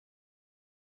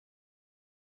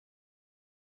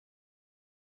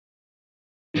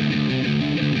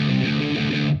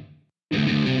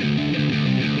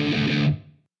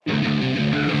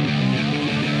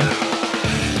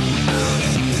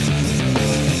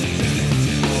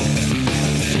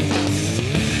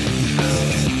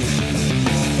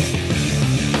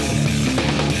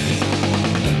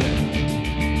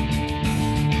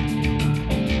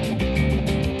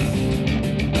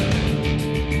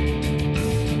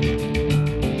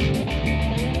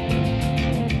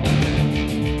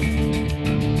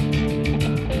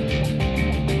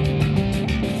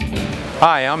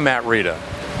Hi, I'm Matt Rita.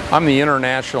 I'm the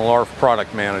International ARFF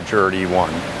Product Manager at E-ONE.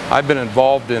 I've been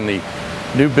involved in the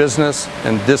new business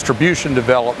and distribution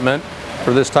development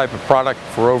for this type of product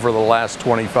for over the last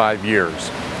 25 years.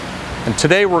 And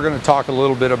today we're going to talk a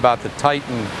little bit about the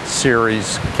Titan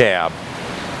series cab.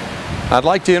 I'd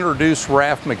like to introduce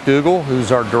Raf McDougall,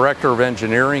 who's our Director of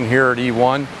Engineering here at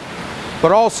E-ONE.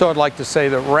 But also I'd like to say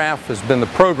that Raf has been the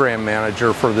Program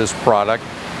Manager for this product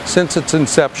since its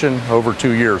inception over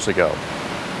 2 years ago.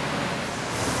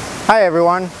 Hi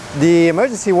everyone, the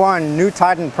E-ONE new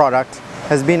Titan product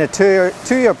has been a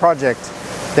two-year project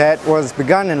that was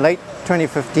begun in late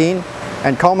 2015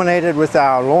 and culminated with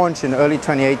our launch in early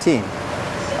 2018.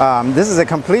 This is a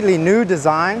completely new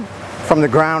design from the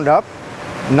ground up.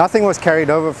 Nothing was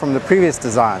carried over from the previous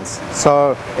designs.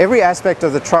 So every aspect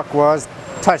of the truck was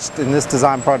touched in this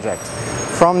design project.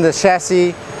 From the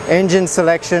chassis, engine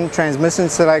selection, transmission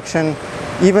selection,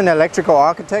 even electrical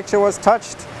architecture was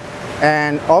touched.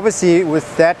 And obviously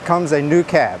with that comes a new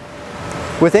cab.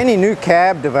 With any new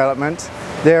cab development,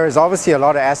 there is obviously a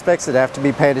lot of aspects that have to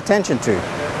be paid attention to.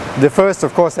 The first,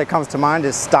 of course, that comes to mind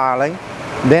is styling,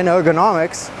 then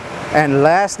ergonomics, and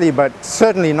lastly, but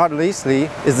certainly not leastly,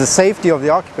 is the safety of the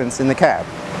occupants in the cab.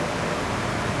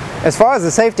 As far as the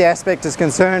safety aspect is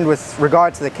concerned with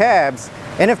regard to the cabs,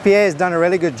 NFPA has done a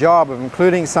really good job of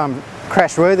including some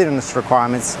crashworthiness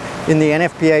requirements in the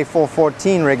NFPA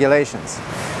 414 regulations.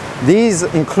 These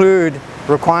include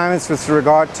requirements with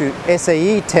regard to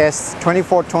SAE tests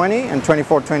 2420 and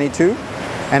 2422,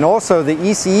 and also the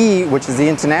ECE, which is the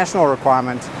international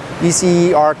requirement,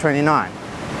 ECE R29.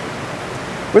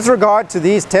 With regard to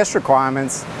these test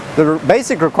requirements, the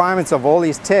basic requirements of all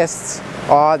these tests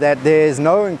are that there is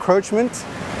no encroachment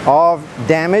of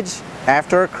damage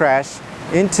after a crash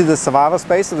into the survival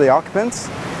space of the occupants,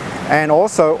 and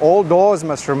also all doors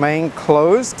must remain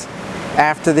closed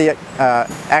after the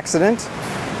accident,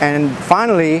 and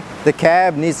finally the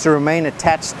cab needs to remain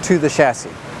attached to the chassis.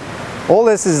 All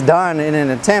this is done in an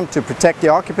attempt to protect the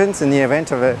occupants in the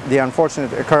event of the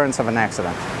unfortunate occurrence of an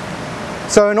accident.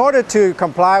 So in order to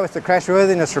comply with the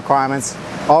crashworthiness requirements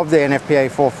of the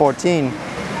NFPA 414,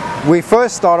 we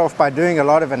first start off by doing a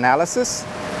lot of analysis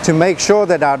to make sure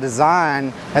that our design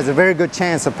has a very good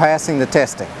chance of passing the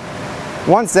testing.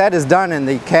 Once that is done and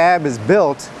the cab is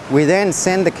built, we then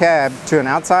send the cab to an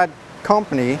outside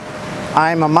company,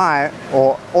 IMMI,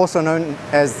 or also known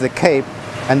as the Cape,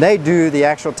 and they do the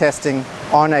actual testing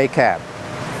on a cab.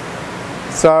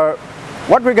 So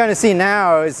what we're going to see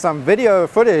now is some video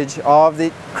footage of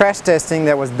the crash testing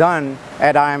that was done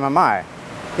at IMMI.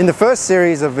 In the first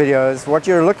series of videos, what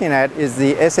you're looking at is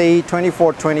the SAE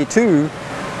 2422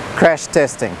 crash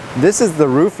testing. This is the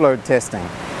roof load testing,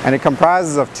 and it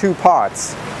comprises of two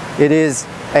parts. It is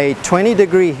a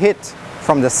 20-degree hit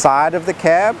from the side of the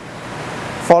cab,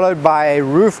 followed by a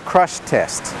roof crush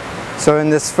test. So in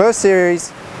this first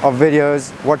series of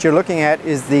videos, what you're looking at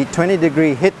is the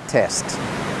 20-degree hit test.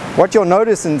 What you'll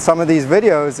notice in some of these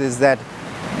videos is that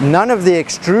none of the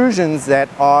extrusions that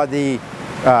are the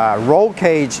roll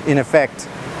cage in effect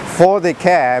for the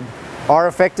cab are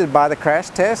affected by the crash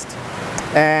test,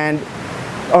 and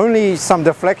only some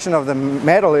deflection of the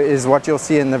metal is what you'll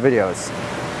see in the videos.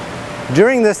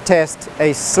 During this test,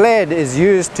 a sled is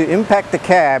used to impact the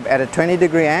cab at a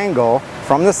 20-degree angle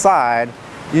from the side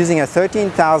using a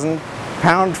 13,000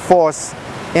 pound force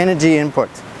energy input.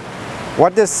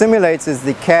 What this simulates is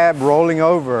the cab rolling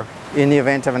over in the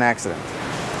event of an accident.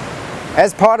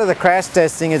 As part of the crash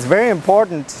testing, it's very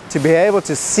important to be able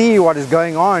to see what is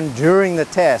going on during the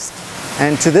test,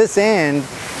 and to this end,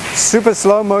 super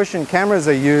slow motion cameras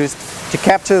are used to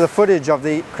capture the footage of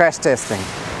the crash testing.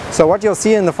 So what you'll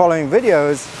see in the following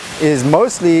videos is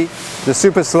mostly the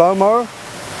super slow-mo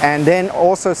and then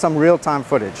also some real-time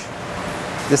footage.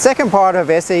 The second part of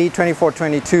SAE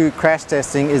 2422 crash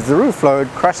testing is the roof load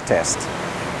crush test.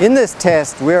 In this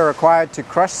test, we are required to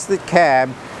crush the cab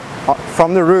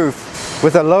from the roof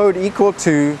with a load equal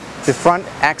to the front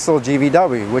axle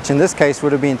GVW, which in this case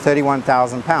would have been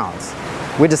 31,000 pounds.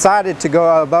 We decided to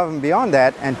go above and beyond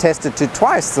that and test it to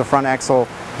twice the front axle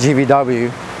GVW,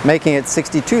 making it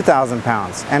 62,000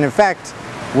 pounds. And in fact,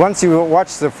 once you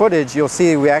watch the footage, you'll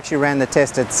see we actually ran the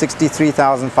test at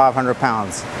 63,500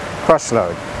 pounds crush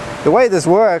load. The way this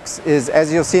works is,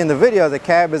 as you'll see in the video, the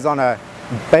cab is on a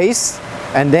base,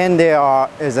 and then there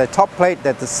is a top plate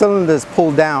that the cylinders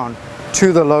pull down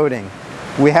to the loading.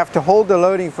 We have to hold the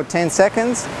loading for 10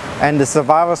 seconds, and the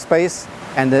survival space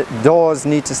and the doors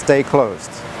need to stay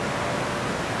closed.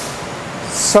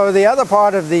 So the other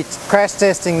part of the crash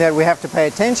testing that we have to pay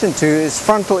attention to is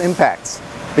frontal impacts,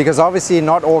 because obviously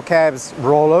not all cabs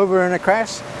roll over in a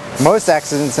crash. Most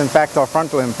accidents, in fact, are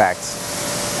frontal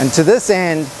impacts. And to this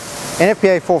end,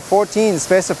 NFPA 414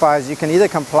 specifies you can either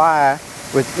comply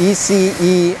with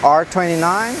ECE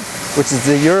R29, which is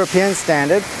the European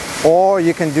standard, or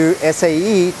you can do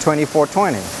SAE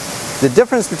 2420. The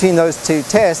difference between those two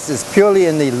tests is purely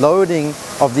in the loading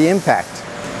of the impact.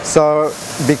 So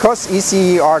because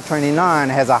ECE R29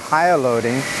 has a higher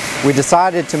loading, we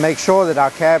decided to make sure that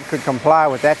our cab could comply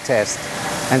with that test.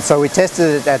 And so we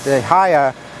tested it at the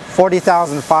higher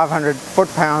 40,500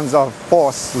 foot-pounds of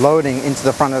force loading into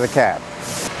the front of the cab.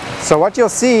 So what you'll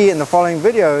see in the following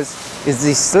videos is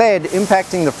the sled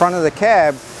impacting the front of the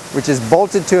cab, which is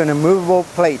bolted to an immovable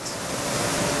plate.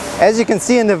 As you can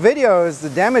see in the videos, the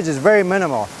damage is very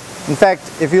minimal. In fact,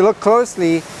 if you look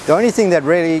closely, the only thing that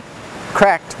really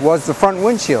cracked was the front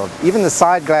windshield. Even the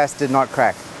side glass did not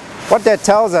crack. What that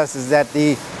tells us is that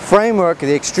the framework,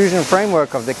 the extrusion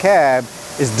framework of the cab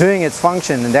is doing its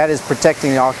function, and that is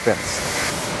protecting the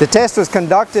occupants. The test was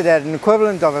conducted at an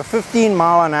equivalent of a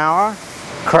 15-mile-an-hour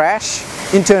crash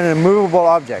into an immovable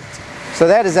object. So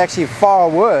that is actually far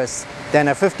worse than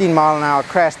a 15-mile-an-hour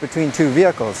crash between two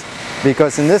vehicles,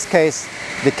 because in this case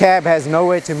the cab has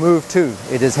nowhere to move to.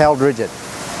 It is held rigid.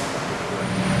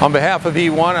 On behalf of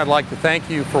E-ONE, I'd like to thank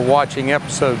you for watching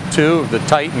episode 2 of the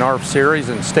Titan ARFF series,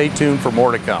 and stay tuned for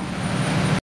more to come.